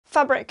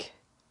Fabric.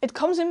 It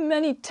comes in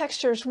many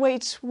textures,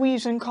 weights,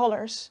 weaves and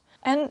colors.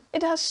 And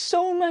it has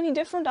so many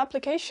different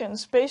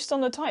applications based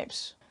on the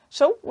types.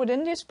 So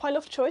within this pile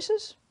of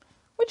choices,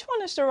 which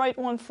one is the right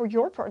one for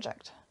your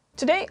project?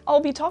 Today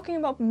I'll be talking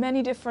about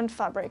many different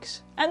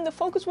fabrics, and the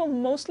focus will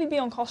mostly be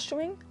on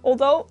costuming,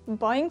 although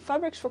buying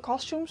fabrics for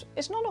costumes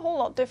is not a whole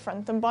lot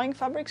different than buying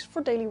fabrics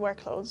for daily wear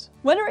clothes.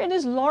 Whether it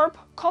is LARP,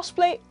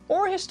 cosplay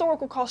or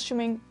historical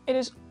costuming, it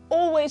is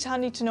always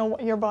handy to know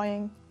what you're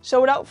buying.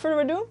 So without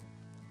further ado,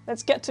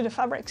 let's get to the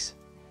fabrics.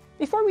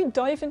 Before we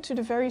dive into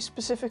the very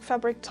specific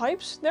fabric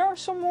types, there are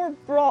some more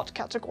broad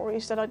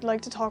categories that I'd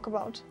like to talk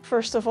about.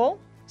 First of all,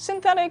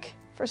 synthetic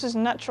versus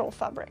natural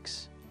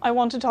fabrics. I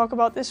want to talk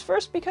about this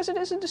first because it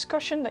is a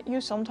discussion that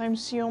you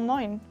sometimes see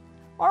online.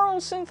 Are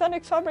all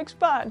synthetic fabrics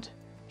bad?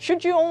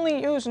 Should you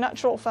only use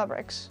natural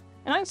fabrics?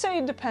 And I'd say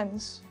it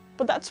depends,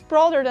 but that's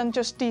broader than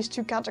just these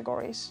two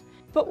categories.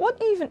 But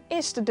what even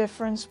is the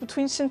difference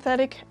between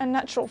synthetic and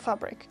natural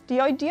fabric?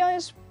 The idea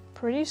is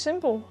pretty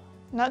simple.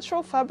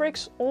 Natural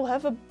fabrics all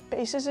have a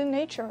basis in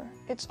nature.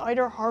 It's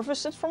either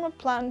harvested from a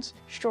plant,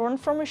 shorn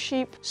from a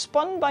sheep,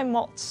 spun by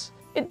moths.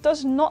 It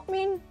does not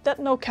mean that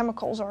no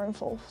chemicals are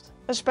involved.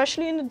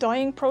 Especially in the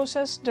dyeing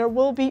process, there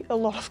will be a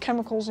lot of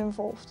chemicals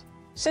involved.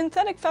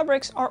 Synthetic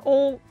fabrics are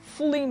all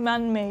fully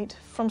man-made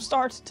from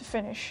start to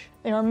finish.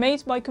 They are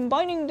made by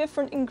combining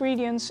different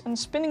ingredients and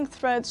spinning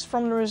threads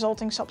from the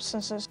resulting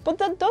substances. But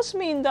that does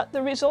mean that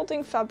the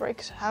resulting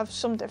fabrics have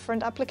some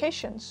different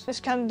applications.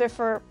 This can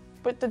differ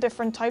with the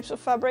different types of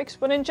fabrics,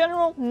 but in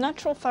general,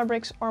 natural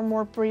fabrics are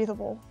more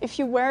breathable. If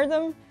you wear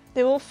them,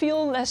 they will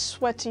feel less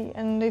sweaty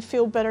and they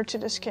feel better to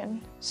the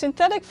skin.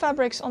 Synthetic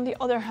fabrics, on the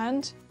other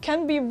hand,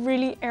 can be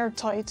really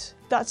airtight.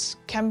 That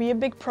can be a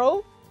big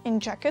pro, in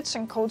jackets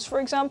and coats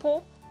for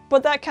example,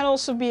 but that can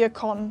also be a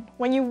con,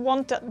 when you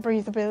want that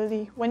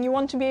breathability, when you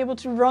want to be able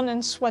to run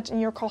and sweat in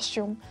your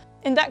costume.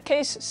 In that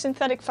case,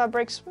 synthetic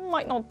fabrics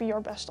might not be your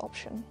best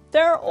option.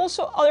 There are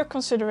also other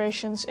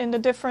considerations in the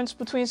difference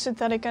between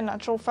synthetic and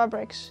natural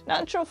fabrics.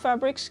 Natural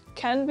fabrics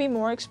can be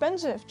more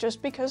expensive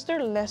just because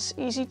they're less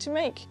easy to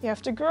make. You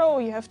have to grow,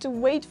 you have to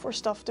wait for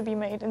stuff to be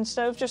made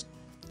instead of just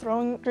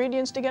throwing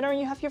ingredients together and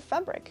you have your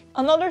fabric.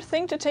 Another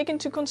thing to take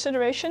into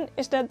consideration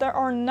is that there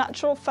are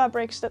natural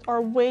fabrics that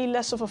are way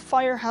less of a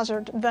fire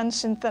hazard than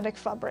synthetic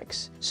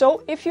fabrics.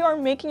 So if you are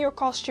making your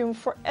costume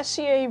for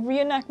SCA,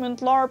 reenactment,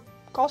 LARP,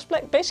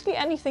 cosplay, basically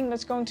anything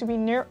that's going to be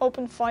near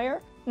open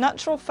fire,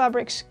 natural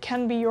fabrics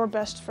can be your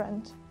best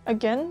friend.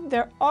 Again,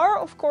 there are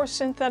of course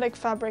synthetic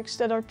fabrics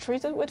that are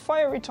treated with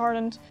fire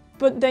retardant,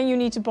 but then you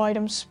need to buy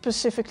them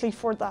specifically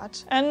for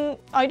that. And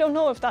I don't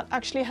know if that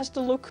actually has the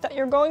look that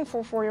you're going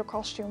for your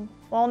costume.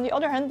 While on the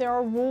other hand, there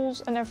are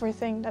wools and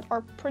everything that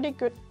are pretty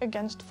good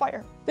against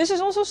fire. This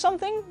is also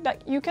something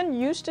that you can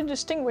use to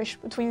distinguish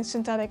between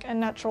synthetic and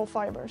natural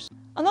fibers.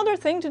 Another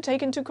thing to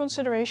take into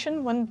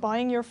consideration when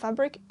buying your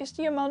fabric is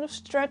the amount of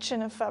stretch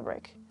in a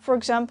fabric. For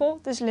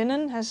example, this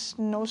linen has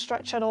no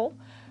stretch at all,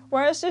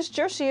 whereas this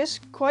jersey is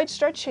quite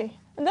stretchy.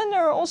 And then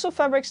there are also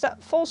fabrics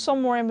that fall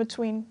somewhere in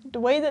between. The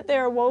way that they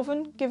are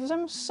woven gives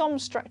them some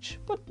stretch,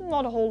 but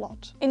not a whole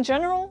lot. In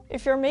general,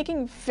 if you're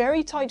making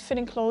very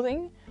tight-fitting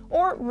clothing,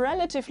 or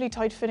relatively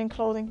tight-fitting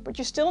clothing, but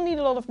you still need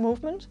a lot of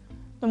movement,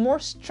 the more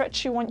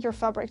stretch you want your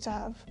fabric to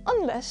have.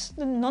 Unless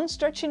the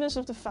non-stretchiness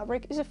of the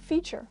fabric is a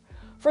feature.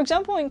 For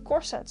example, in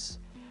corsets,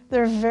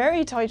 they're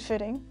very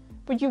tight-fitting,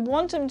 but you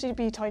want them to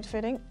be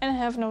tight-fitting and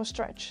have no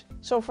stretch.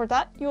 So for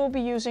that, you will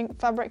be using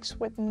fabrics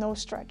with no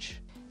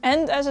stretch.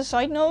 And as a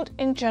side note,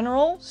 in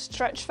general,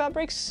 stretch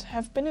fabrics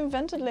have been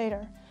invented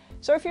later.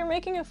 So if you're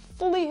making a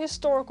fully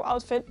historical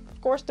outfit,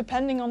 of course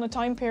depending on the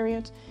time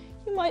period,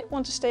 you might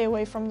want to stay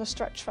away from the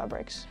stretch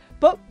fabrics.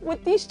 But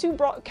with these two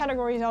broad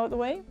categories out of the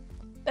way,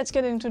 let's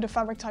get into the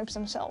fabric types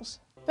themselves.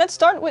 Let's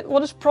start with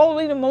what is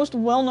probably the most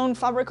well-known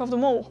fabric of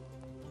them all.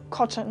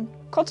 Cotton.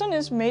 Cotton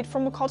is made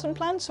from a cotton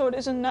plant, so it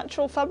is a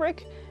natural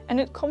fabric, and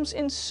it comes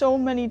in so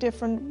many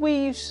different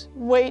weaves,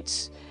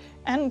 weights,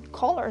 and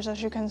colors,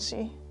 as you can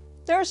see.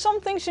 There are some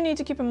things you need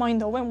to keep in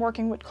mind though when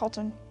working with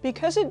cotton.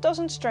 Because it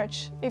doesn't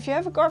stretch, if you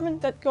have a garment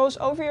that goes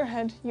over your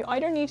head, you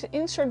either need to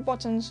insert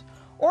buttons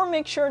or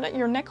make sure that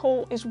your neck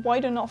hole is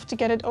wide enough to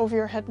get it over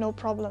your head no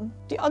problem.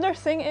 The other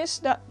thing is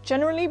that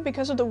generally,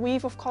 because of the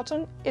weave of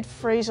cotton, it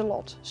frays a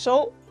lot.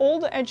 So all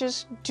the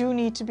edges do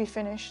need to be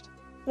finished.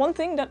 One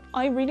thing that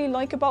I really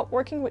like about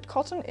working with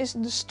cotton is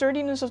the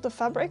sturdiness of the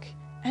fabric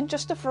and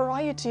just the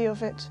variety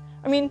of it.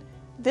 I mean,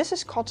 this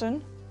is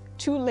cotton,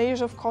 2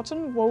 layers of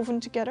cotton woven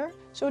together,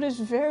 so it is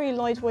very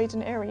lightweight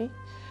and airy.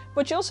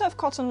 But you also have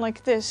cotton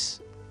like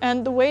this,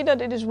 and the way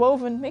that it is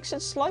woven makes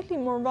it slightly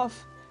more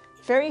rough.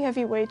 Very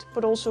heavyweight,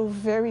 but also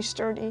very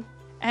sturdy.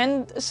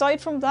 And aside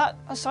from that,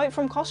 aside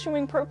from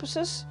costuming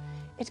purposes,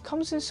 it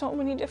comes in so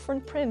many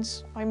different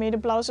prints. I made a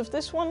blouse of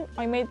this one,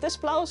 I made this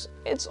blouse,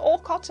 it's all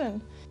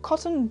cotton.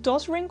 Cotton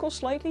does wrinkle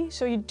slightly,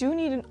 so you do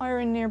need an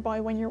iron nearby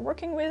when you're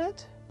working with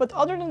it. But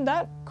other than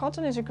that,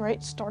 cotton is a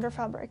great starter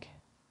fabric.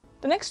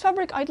 The next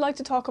fabric I'd like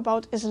to talk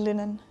about is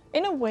linen.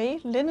 In a way,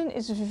 linen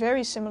is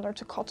very similar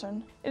to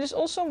cotton. It is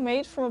also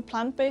made from a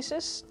plant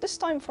basis, this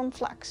time from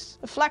flax.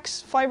 The flax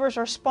fibers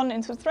are spun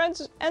into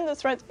threads and the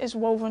thread is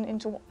woven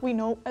into what we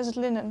know as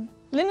linen.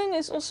 Linen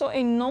is also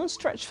a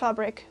non-stretch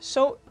fabric,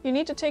 so you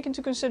need to take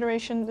into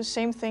consideration the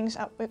same things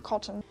as with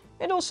cotton.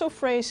 It also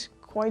frays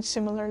quite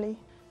similarly.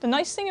 The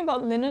nice thing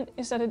about linen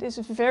is that it is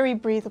very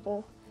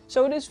breathable,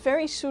 so it is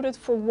very suited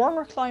for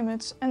warmer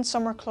climates and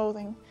summer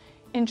clothing.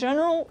 In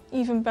general,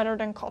 even better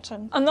than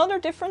cotton. Another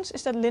difference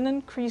is that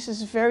linen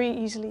creases very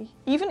easily,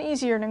 even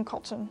easier than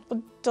cotton. But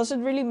does it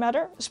really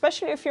matter?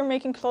 Especially if you're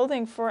making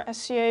clothing for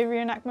SCA,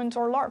 reenactment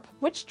or LARP.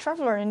 Which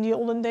traveler in the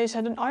olden days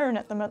had an iron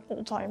at them at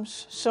all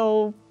times?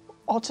 So,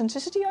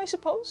 authenticity, I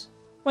suppose?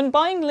 When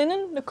buying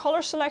linen, the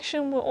color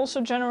selection will also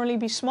generally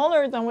be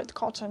smaller than with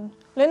cotton.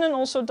 Linen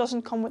also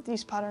doesn't come with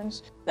these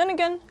patterns. Then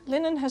again,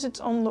 linen has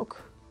its own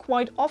look.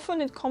 Quite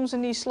often it comes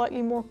in these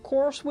slightly more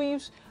coarse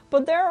weaves,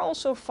 but there are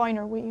also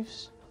finer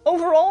weaves.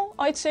 Overall,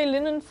 I'd say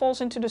linen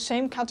falls into the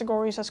same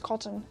categories as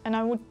cotton, and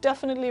I would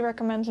definitely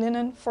recommend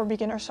linen for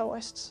beginner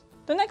sewists.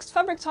 The next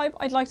fabric type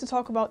I'd like to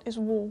talk about is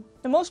wool.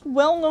 The most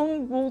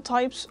well-known wool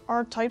types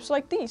are types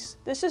like these.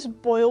 This is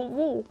boiled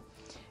wool.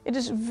 It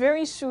is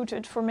very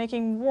suited for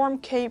making warm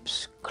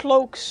capes,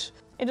 cloaks.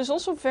 It is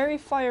also very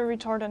fire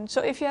retardant,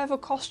 so if you have a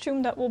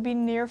costume that will be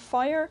near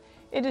fire,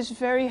 it is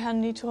very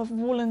handy to have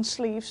woolen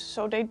sleeves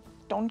so they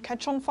don't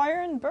catch on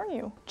fire and burn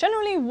you.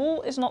 Generally,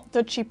 wool is not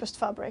the cheapest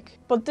fabric,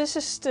 but this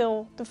is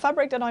still the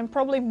fabric that I'm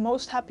probably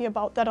most happy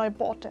about that I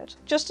bought it.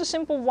 Just a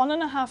simple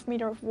 1.5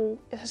 meters of wool.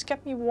 It has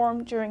kept me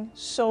warm during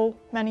so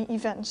many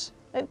events.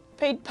 It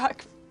paid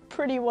back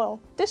pretty well.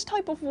 This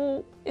type of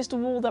wool is the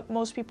wool that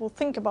most people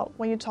think about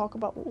when you talk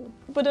about wool.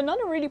 But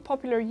another really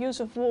popular use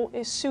of wool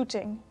is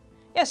suiting.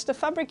 Yes, the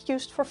fabric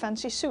used for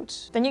fancy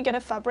suits. Then you get a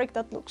fabric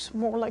that looks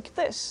more like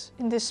this.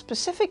 In this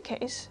specific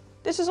case,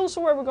 this is also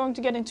where we're going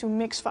to get into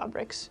mixed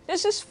fabrics.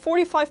 This is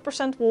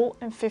 45% wool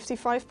and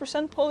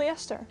 55%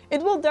 polyester.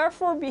 It will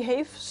therefore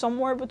behave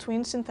somewhere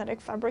between synthetic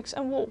fabrics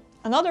and wool.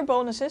 Another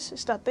bonus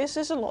is that this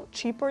is a lot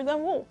cheaper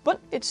than wool, but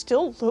it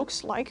still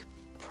looks like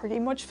pretty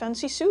much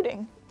fancy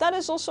suiting. That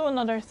is also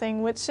another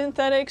thing with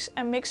synthetics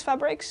and mixed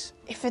fabrics.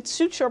 If it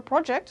suits your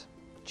project,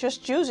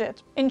 just use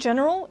it. In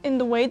general, in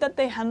the way that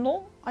they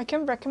handle, I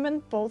can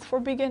recommend both for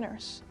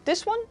beginners.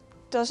 This one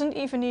doesn't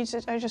even need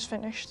it, I just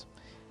finished.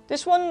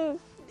 This one,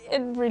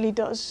 it really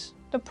does.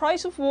 The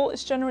price of wool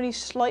is generally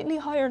slightly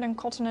higher than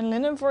cotton and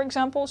linen, for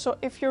example, so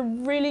if you're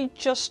really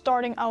just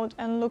starting out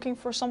and looking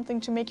for something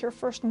to make your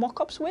first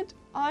mock-ups with,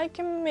 I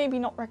can maybe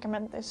not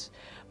recommend this.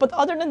 But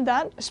other than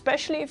that,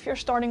 especially if you're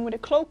starting with a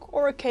cloak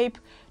or a cape,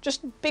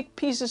 just big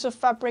pieces of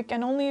fabric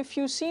and only a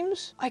few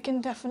seams, I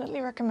can definitely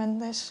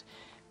recommend this,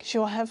 because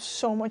you'll have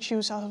so much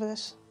use out of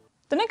this.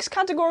 The next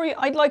category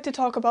I'd like to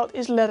talk about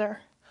is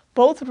leather,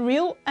 both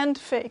real and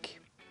fake.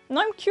 And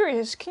I'm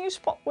curious, can you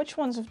spot which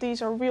ones of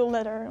these are real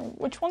leather and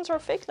which ones are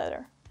fake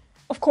leather?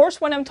 Of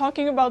course, when I'm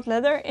talking about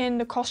leather in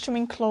the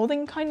costuming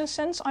clothing kind of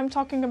sense, I'm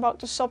talking about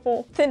the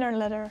supple, thinner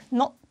leather,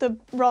 not the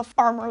rough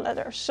armor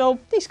leather, so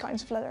these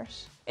kinds of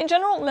leathers. In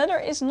general, leather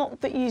is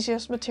not the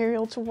easiest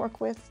material to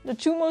work with. The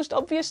two most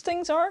obvious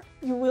things are,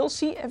 you will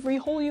see every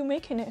hole you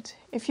make in it.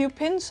 If you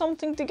pin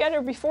something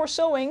together before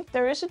sewing,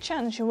 there is a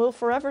chance you will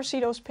forever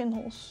see those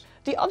pinholes.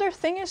 The other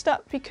thing is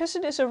that because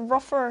it is a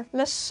rougher,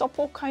 less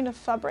supple kind of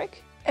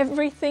fabric,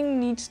 everything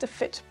needs to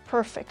fit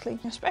perfectly,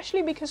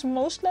 especially because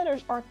most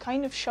leathers are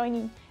kind of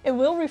shiny. It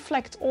will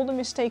reflect all the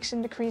mistakes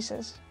in the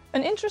creases.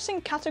 An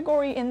interesting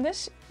category in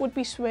this would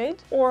be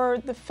suede, or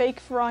the fake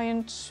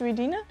variant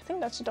suedine, I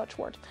think that's a Dutch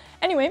word.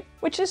 Anyway,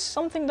 which is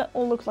something that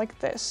will look like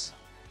this.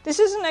 This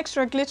is an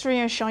extra glittery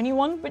and shiny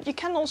one, but you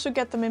can also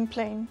get them in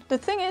plain. The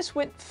thing is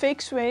with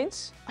fake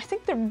suedes, I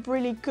think they're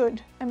really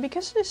good. And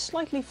because it is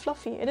slightly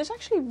fluffy, it is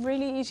actually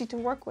really easy to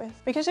work with.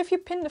 Because if you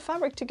pin the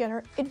fabric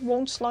together, it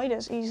won't slide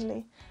as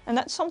easily. And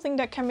that's something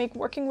that can make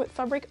working with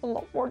fabric a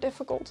lot more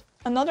difficult.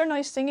 Another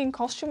nice thing in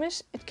costume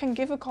is, it can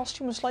give a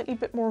costume a slightly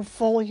bit more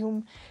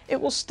volume.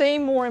 It will stay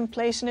more in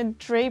place and it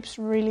drapes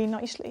really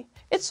nicely.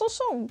 It's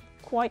also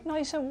quite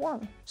nice and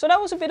warm. So that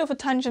was a bit of a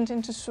tangent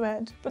into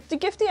suede. But to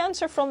give the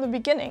answer from the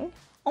beginning,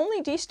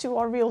 only these two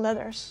are real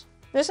leathers.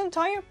 This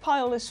entire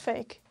pile is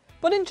fake.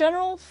 But in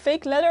general,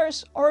 fake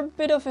leathers are a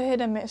bit of a hit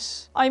and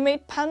miss. I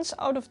made pants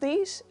out of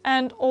these,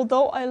 and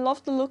although I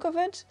love the look of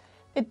it,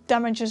 it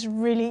damages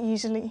really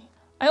easily.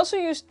 I also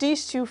used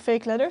these two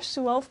fake leathers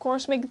to, well, of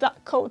course, make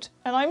that coat,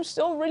 and I'm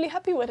still really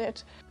happy with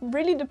it.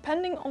 Really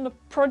depending on the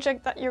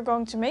project that you're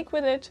going to make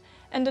with it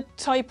and the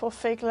type of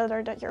fake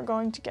leather that you're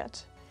going to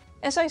get.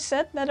 As I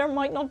said, leather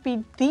might not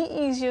be the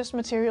easiest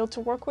material to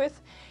work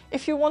with.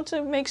 If you want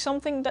to make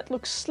something that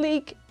looks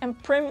sleek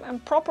and prim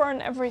and proper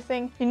and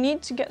everything, you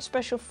need to get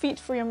special feet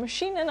for your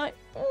machine, and it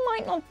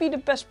might not be the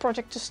best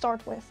project to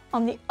start with.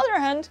 On the other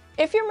hand,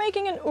 if you're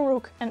making an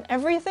uruk and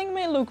everything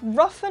may look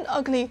rough and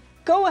ugly,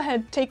 go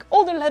ahead, take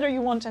all the leather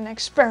you want and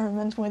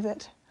experiment with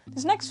it.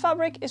 This next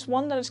fabric is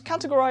one that is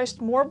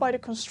categorized more by the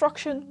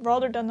construction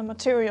rather than the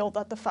material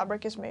that the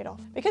fabric is made of,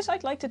 because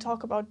I'd like to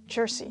talk about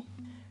jersey.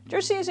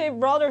 Jersey is a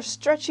rather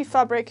stretchy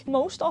fabric,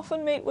 most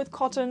often made with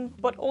cotton,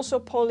 but also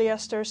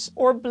polyesters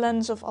or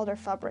blends of other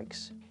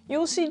fabrics. You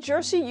will see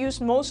jersey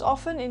used most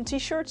often in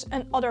t-shirts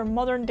and other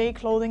modern day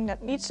clothing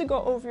that needs to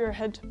go over your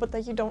head but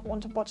that you don't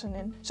want to button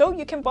in. So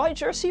you can buy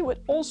jersey with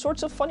all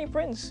sorts of funny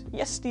prints.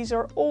 Yes, these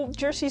are old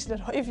jerseys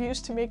that I've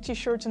used to make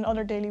t-shirts and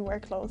other daily wear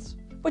clothes.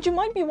 But you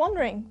might be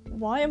wondering,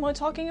 why am I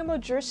talking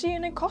about jersey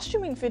in a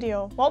costuming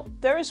video? Well,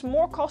 there is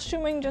more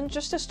costuming than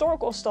just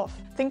historical stuff.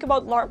 Think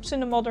about LARPs in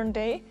the modern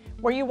day,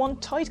 where you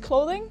want tight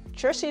clothing,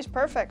 jersey is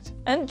perfect.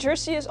 And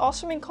jersey is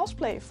awesome in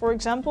cosplay. For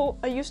example,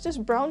 I used this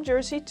brown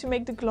jersey to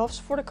make the gloves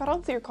for the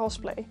Karanthir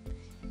cosplay.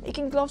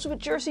 Making gloves with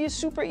jersey is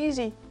super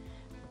easy.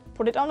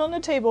 Put it down on the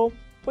table,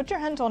 put your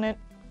hand on it,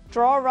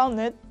 draw around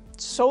it,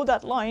 sew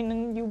that line,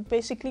 and you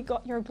basically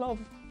got your glove.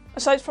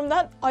 Aside from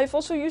that, I've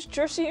also used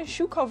jersey in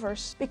shoe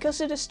covers.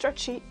 Because it is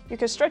stretchy, you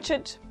can stretch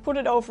it, put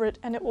it over it,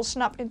 and it will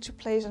snap into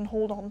place and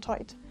hold on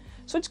tight.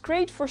 So it's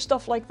great for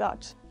stuff like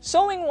that.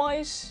 Sewing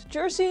wise,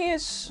 jersey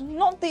is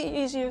not the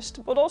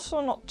easiest, but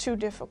also not too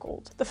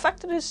difficult. The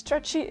fact that it is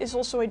stretchy is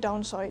also a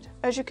downside.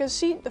 As you can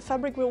see, the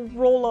fabric will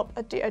roll up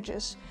at the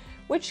edges,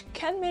 which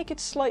can make it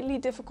slightly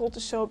difficult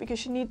to sew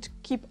because you need to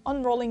keep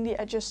unrolling the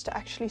edges to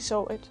actually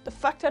sew it. The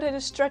fact that it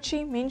is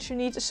stretchy means you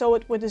need to sew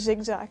it with a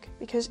zigzag,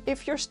 because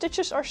if your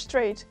stitches are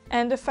straight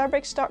and the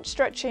fabric starts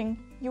stretching,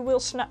 you will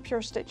snap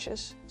your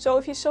stitches. So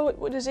if you sew it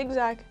with a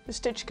zigzag, the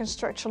stitch can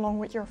stretch along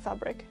with your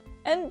fabric.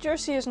 And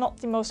jersey is not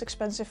the most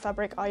expensive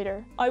fabric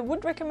either. I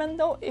would recommend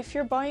though, if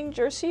you're buying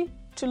jersey,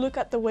 to look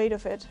at the weight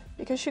of it,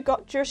 because you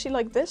got jersey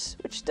like this,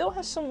 which still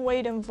has some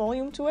weight and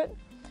volume to it,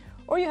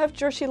 or you have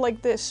jersey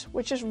like this,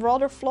 which is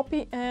rather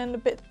floppy and a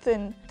bit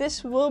thin.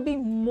 This will be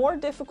more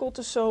difficult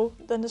to sew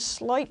than the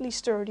slightly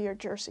sturdier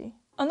jersey.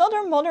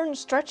 Another modern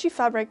stretchy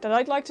fabric that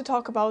I'd like to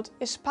talk about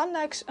is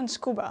spandex and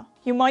scuba.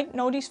 You might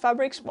know these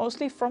fabrics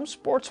mostly from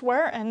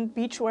sportswear and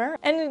beachwear,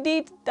 and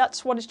indeed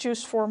that's what it's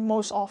used for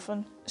most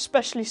often,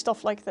 especially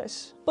stuff like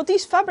this. But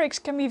these fabrics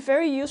can be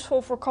very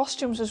useful for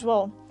costumes as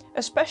well,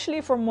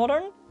 especially for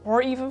modern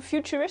or even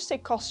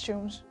futuristic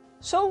costumes.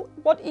 So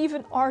what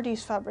even are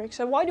these fabrics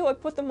and why do I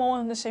put them all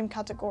in the same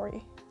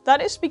category?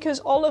 That is because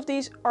all of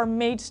these are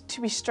made to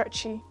be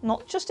stretchy,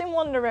 not just in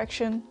one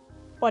direction,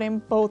 but in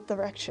both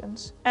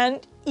directions,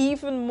 and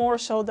even more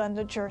so than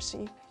the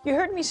jersey. You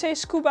heard me say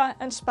scuba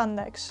and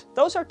spandex.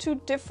 Those are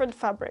two different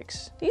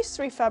fabrics. These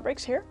three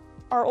fabrics here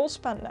are all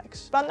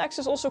spandex. Spandex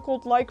is also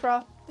called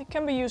lycra. It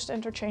can be used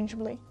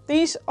interchangeably.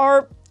 These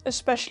are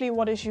especially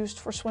what is used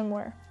for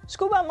swimwear.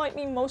 Scuba might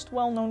be most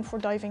well known for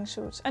diving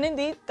suits, and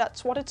indeed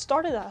that's what it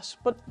started as,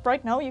 but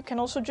right now you can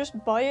also just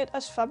buy it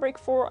as fabric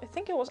for, I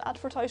think it was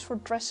advertised for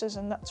dresses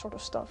and that sort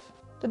of stuff.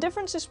 The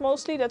difference is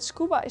mostly that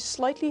scuba is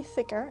slightly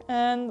thicker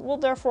and will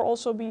therefore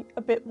also be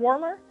a bit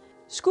warmer.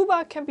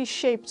 Scuba can be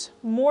shaped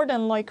more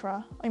than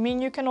lycra. I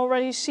mean, you can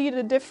already see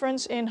the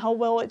difference in how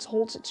well it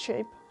holds its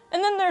shape.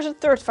 And then there's a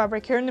third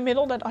fabric here in the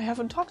middle that I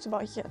haven't talked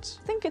about yet.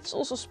 I think it's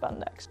also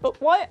spandex.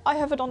 But why I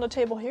have it on the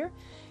table here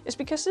is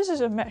because this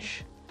is a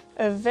mesh.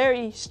 A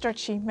very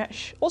stretchy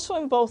mesh, also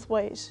in both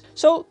ways.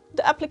 So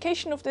the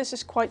application of this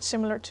is quite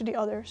similar to the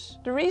others.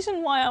 The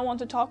reason why I want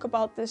to talk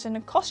about this in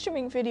a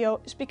costuming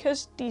video is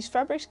because these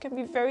fabrics can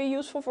be very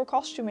useful for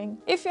costuming.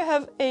 If you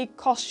have a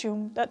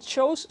costume that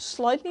shows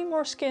slightly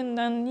more skin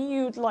than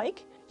you'd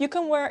like, you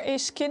can wear a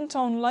skin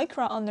tone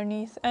lycra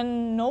underneath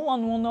and no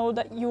one will know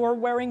that you are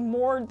wearing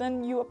more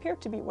than you appear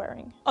to be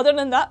wearing. Other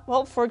than that,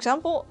 well, for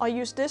example, I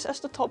use this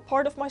as the top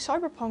part of my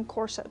cyberpunk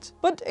corset.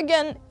 But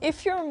again,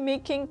 if you're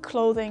making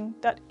clothing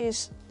that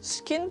is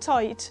skin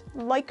tight,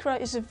 lycra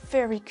is a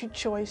very good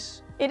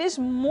choice. It is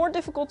more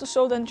difficult to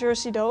sew than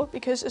jersey though,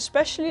 because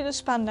especially the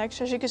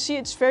spandex, as you can see,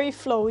 it's very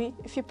flowy.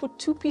 If you put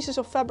two pieces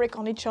of fabric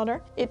on each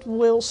other, it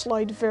will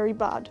slide very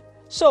bad.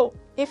 So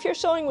if you're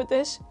sewing with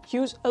this,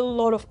 use a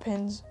lot of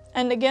pins.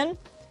 And again,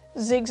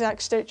 zigzag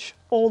stitch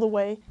all the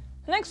way.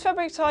 The next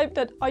fabric type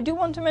that I do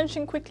want to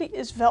mention quickly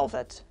is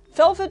velvet.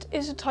 Velvet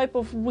is a type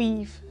of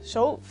weave,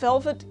 so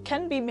velvet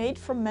can be made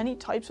from many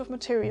types of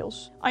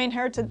materials. I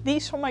inherited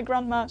these from my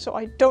grandma, so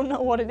I don't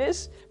know what it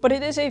is, but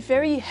it is a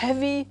very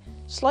heavy,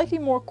 slightly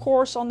more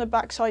coarse on the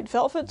backside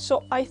velvet,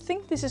 so I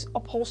think this is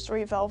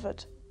upholstery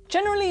velvet.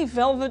 Generally,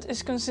 velvet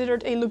is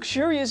considered a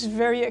luxurious,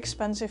 very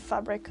expensive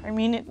fabric. I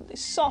mean, it is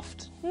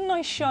soft,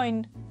 nice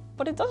shine,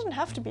 but it doesn't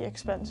have to be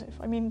expensive.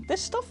 I mean,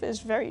 this stuff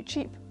is very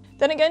cheap.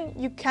 Then again,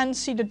 you can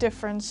see the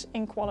difference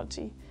in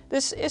quality.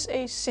 This is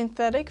a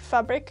synthetic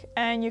fabric,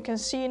 and you can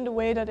see in the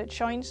way that it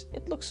shines,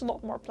 it looks a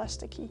lot more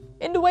plasticky.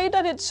 In the way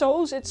that it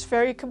sews, it's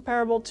very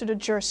comparable to the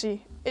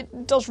jersey.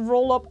 It does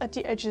roll up at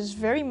the edges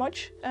very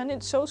much, and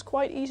it sews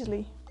quite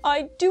easily.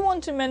 I do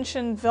want to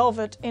mention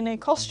velvet in a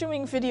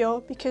costuming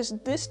video because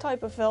this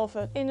type of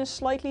velvet in a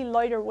slightly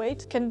lighter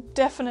weight can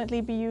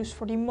definitely be used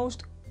for the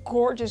most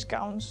gorgeous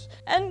gowns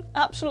and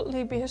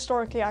absolutely be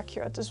historically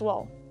accurate as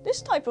well.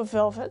 This type of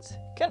velvet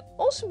can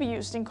also be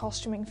used in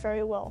costuming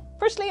very well.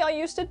 Personally, I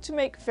used it to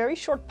make very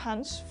short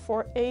pants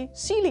for a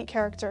Sealy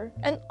character,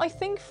 and I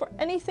think for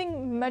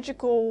anything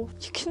magical,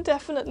 you can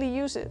definitely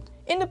use it.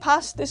 In the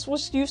past, this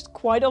was used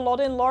quite a lot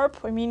in LARP.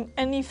 I mean,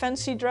 any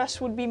fancy dress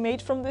would be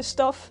made from this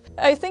stuff.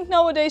 I think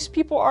nowadays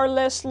people are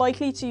less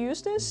likely to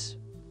use this,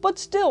 but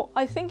still,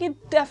 I think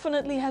it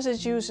definitely has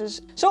its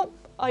uses. So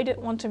I did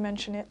want to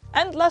mention it.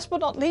 And last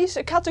but not least,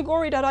 a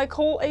category that I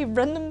call a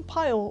random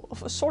pile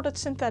of assorted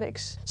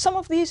synthetics. Some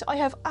of these I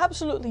have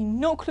absolutely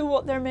no clue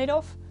what they're made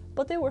of,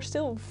 but they were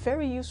still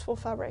very useful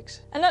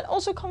fabrics. And that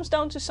also comes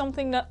down to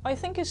something that I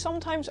think is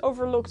sometimes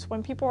overlooked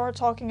when people are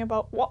talking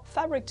about what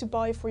fabric to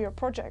buy for your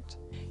project.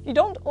 You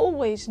don't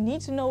always need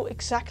to know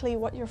exactly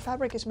what your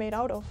fabric is made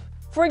out of.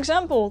 For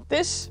example,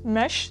 this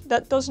mesh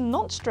that does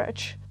not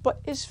stretch, but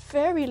is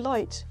very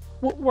light,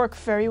 would work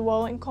very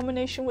well in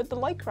combination with the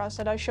lycras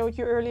that I showed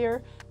you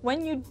earlier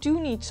when you do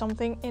need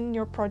something in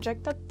your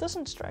project that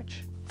doesn't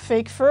stretch.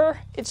 Fake fur,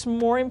 it's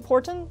more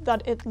important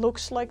that it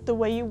looks like the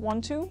way you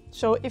want to.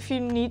 So if you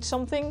need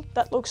something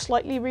that looks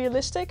slightly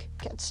realistic,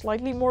 get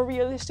slightly more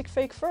realistic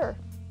fake fur.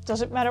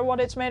 Does it matter what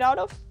it's made out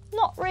of?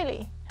 Not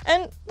really.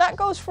 And that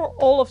goes for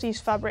all of these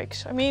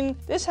fabrics. I mean,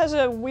 this has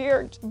a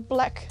weird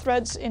black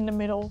threads in the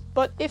middle,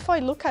 but if I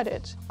look at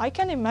it, I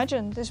can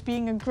imagine this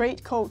being a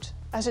great coat,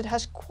 as it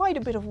has quite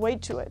a bit of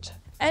weight to it.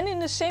 And in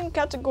the same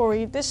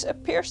category, this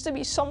appears to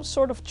be some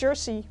sort of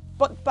jersey,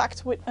 but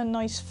backed with a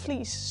nice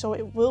fleece, so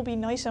it will be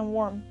nice and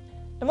warm.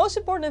 The most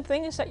important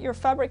thing is that your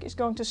fabric is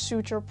going to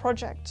suit your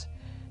project.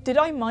 Did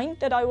I mind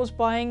that I was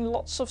buying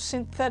lots of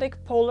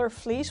synthetic polar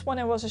fleece when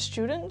I was a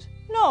student?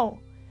 No.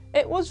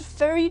 It was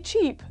very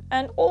cheap,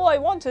 and all I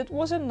wanted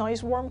was a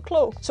nice warm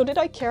cloak. So did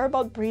I care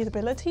about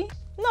breathability?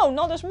 No,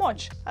 not as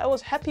much. I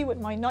was happy with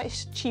my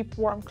nice, cheap,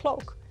 warm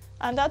cloak.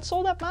 And that's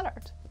all that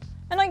mattered.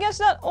 And I guess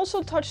that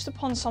also touched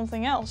upon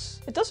something else.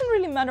 It doesn't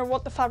really matter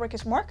what the fabric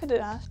is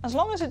marketed as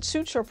long as it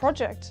suits your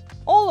project.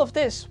 All of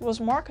this was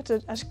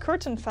marketed as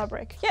curtain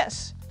fabric.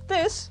 Yes,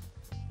 this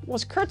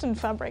was curtain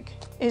fabric.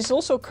 It's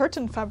also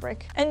curtain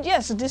fabric. And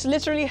yes, this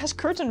literally has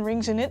curtain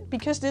rings in it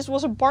because this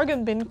was a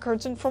bargain bin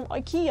curtain from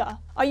IKEA.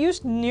 I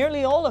used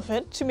nearly all of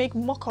it to make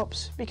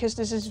mock-ups because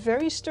this is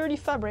very sturdy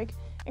fabric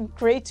and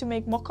great to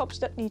make mock-ups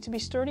that need to be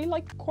sturdy,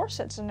 like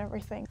corsets and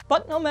everything.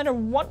 But no matter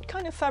what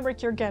kind of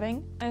fabric you're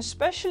getting, and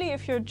especially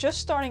if you're just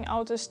starting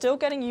out and still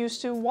getting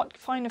used to what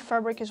kind of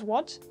fabric is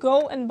what,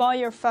 go and buy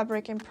your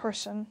fabric in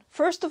person.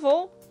 First of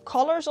all,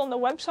 colors on the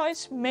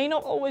websites may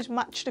not always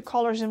match the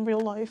colors in real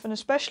life, and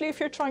especially if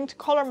you're trying to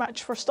color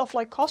match for stuff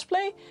like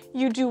cosplay,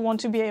 you do want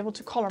to be able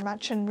to color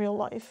match in real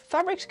life.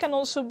 Fabrics can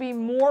also be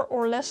more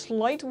or less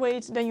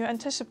lightweight than you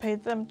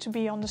anticipate them to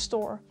be on the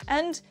store.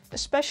 And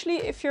especially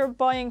if you're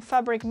buying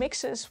fabric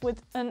mixes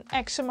with an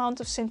X amount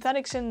of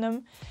synthetics in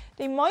them,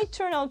 they might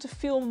turn out to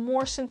feel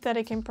more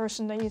synthetic in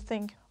person than you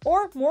think.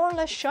 Or more or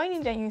less shiny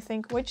than you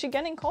think, which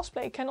again in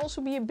cosplay can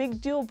also be a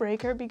big deal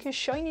breaker because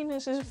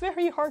shininess is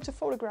very hard to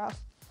photograph.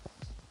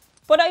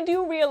 But I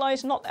do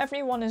realize not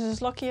everyone is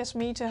as lucky as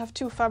me to have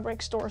 2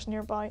 fabric stores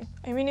nearby.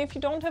 I mean, if you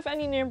don't have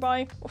any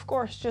nearby, of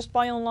course, just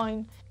buy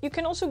online. You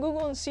can also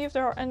Google and see if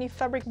there are any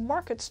fabric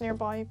markets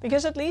nearby,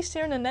 because at least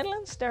here in the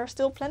Netherlands, there are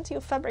still plenty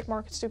of fabric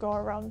markets to go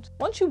around.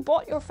 Once you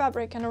bought your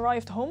fabric and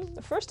arrived home,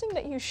 the first thing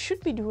that you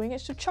should be doing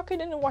is to chuck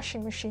it in the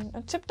washing machine.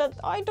 A tip that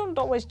I don't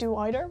always do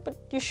either, but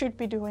you should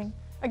be doing.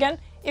 Again,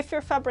 if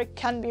your fabric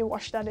can be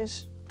washed, that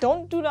is.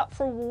 Don't do that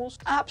for wools.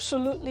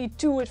 Absolutely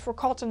do it for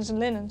cottons and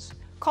linens.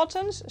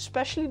 Cottons,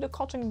 especially the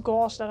cotton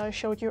gauze that I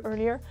showed you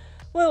earlier,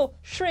 will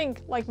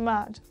shrink like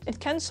mad. It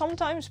can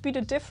sometimes be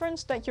the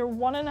difference that your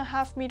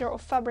 1.5 meter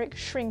of fabric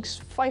shrinks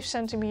 5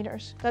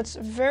 centimeters. That's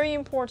very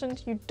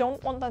important. You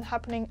don't want that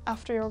happening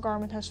after your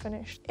garment has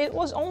finished. It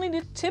was only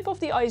the tip of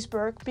the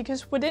iceberg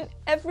because within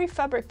every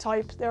fabric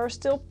type there are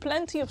still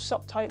plenty of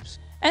subtypes.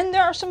 And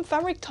there are some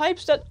fabric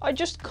types that I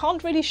just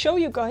can't really show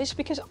you guys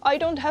because I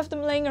don't have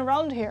them laying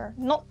around here.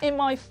 Not in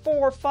my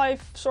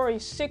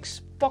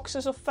 6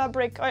 boxes of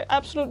fabric. I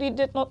absolutely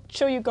did not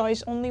show you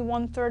guys only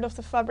 1/3 of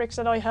the fabrics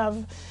that I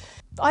have.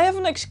 I have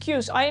an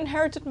excuse. I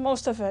inherited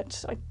most of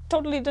it. I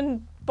totally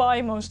didn't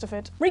buy most of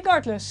it.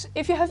 Regardless,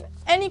 if you have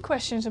any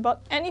questions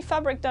about any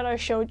fabric that I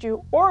showed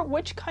you or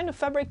which kind of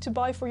fabric to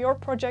buy for your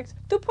project,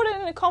 do put it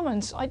in the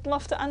comments. I'd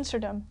love to answer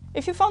them.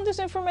 If you found this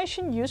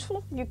information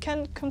useful, you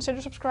can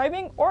consider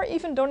subscribing or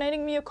even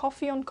donating me a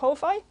coffee on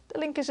Ko-fi. The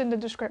link is in the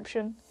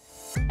description.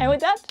 And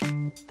with that,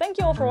 thank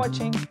you all for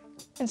watching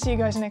and see you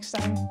guys next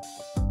time.